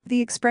The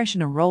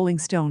expression "a rolling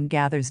stone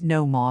gathers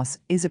no moss"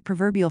 is a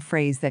proverbial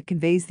phrase that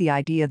conveys the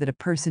idea that a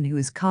person who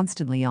is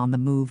constantly on the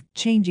move,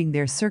 changing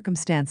their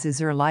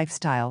circumstances or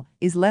lifestyle,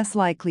 is less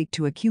likely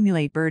to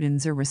accumulate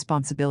burdens or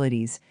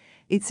responsibilities.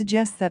 It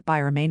suggests that by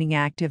remaining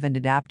active and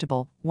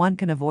adaptable, one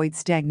can avoid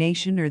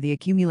stagnation or the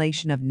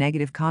accumulation of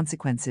negative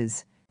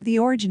consequences. The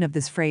origin of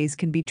this phrase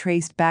can be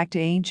traced back to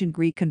ancient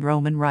Greek and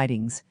Roman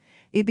writings.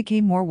 It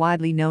became more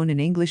widely known in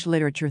English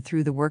literature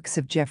through the works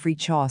of Geoffrey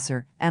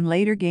Chaucer, and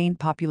later gained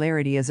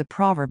popularity as a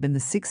proverb in the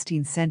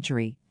 16th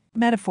century.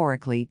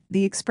 Metaphorically,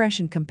 the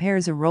expression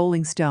compares a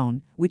rolling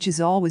stone, which is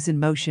always in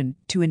motion,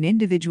 to an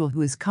individual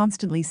who is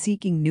constantly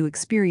seeking new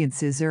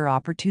experiences or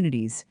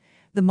opportunities.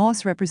 The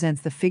moss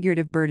represents the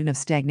figurative burden of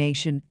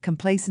stagnation,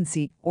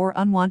 complacency, or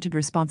unwanted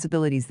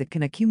responsibilities that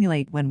can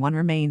accumulate when one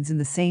remains in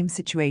the same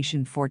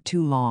situation for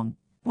too long.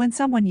 When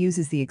someone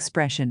uses the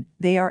expression,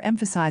 they are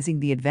emphasizing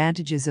the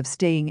advantages of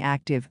staying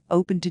active,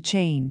 open to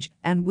change,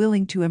 and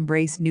willing to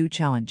embrace new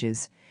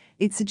challenges.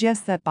 It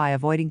suggests that by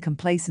avoiding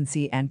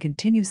complacency and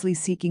continuously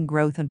seeking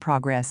growth and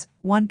progress,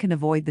 one can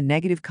avoid the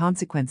negative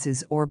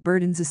consequences or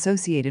burdens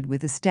associated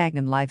with a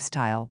stagnant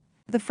lifestyle.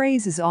 The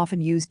phrase is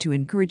often used to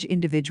encourage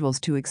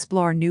individuals to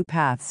explore new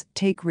paths,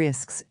 take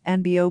risks,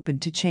 and be open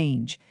to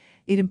change.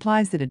 It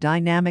implies that a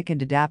dynamic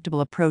and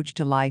adaptable approach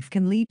to life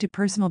can lead to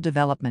personal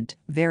development,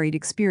 varied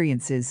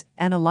experiences,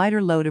 and a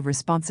lighter load of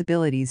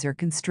responsibilities or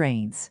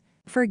constraints.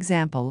 For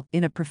example,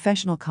 in a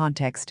professional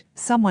context,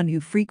 someone who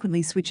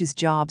frequently switches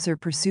jobs or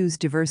pursues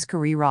diverse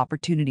career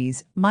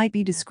opportunities might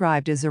be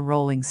described as a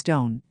rolling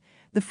stone.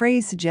 The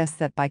phrase suggests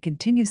that by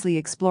continuously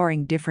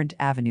exploring different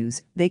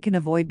avenues, they can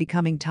avoid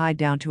becoming tied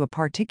down to a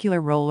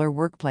particular role or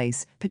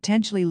workplace,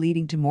 potentially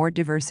leading to more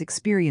diverse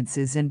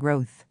experiences and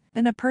growth.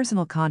 In a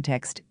personal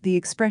context, the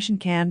expression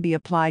can be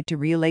applied to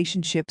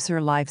relationships or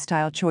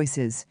lifestyle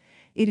choices.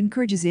 It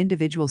encourages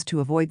individuals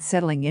to avoid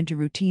settling into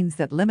routines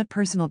that limit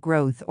personal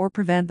growth or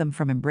prevent them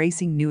from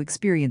embracing new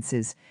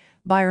experiences.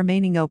 By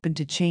remaining open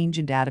to change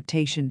and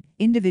adaptation,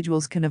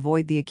 individuals can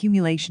avoid the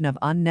accumulation of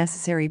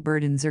unnecessary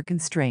burdens or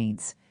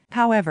constraints.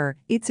 However,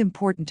 it's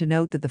important to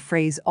note that the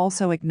phrase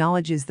also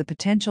acknowledges the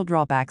potential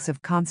drawbacks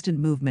of constant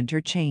movement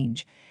or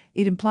change.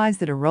 It implies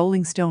that a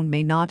rolling stone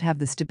may not have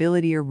the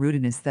stability or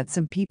rootedness that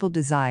some people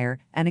desire,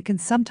 and it can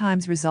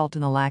sometimes result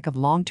in a lack of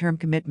long-term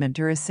commitment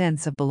or a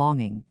sense of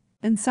belonging.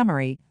 In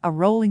summary, "a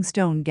rolling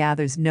stone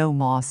gathers no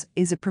moss"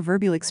 is a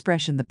proverbial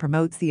expression that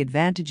promotes the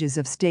advantages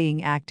of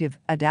staying active,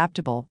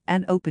 adaptable,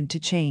 and open to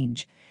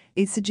change.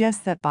 It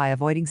suggests that by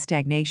avoiding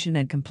stagnation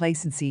and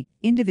complacency,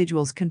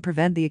 individuals can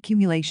prevent the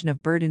accumulation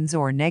of burdens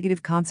or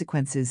negative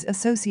consequences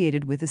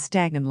associated with a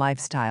stagnant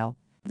lifestyle.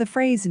 The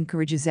phrase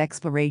encourages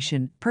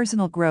exploration,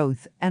 personal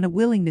growth, and a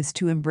willingness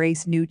to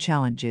embrace new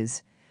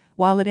challenges.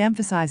 While it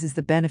emphasizes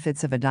the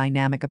benefits of a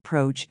dynamic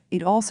approach,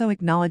 it also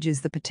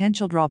acknowledges the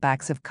potential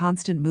drawbacks of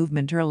constant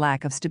movement or a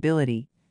lack of stability.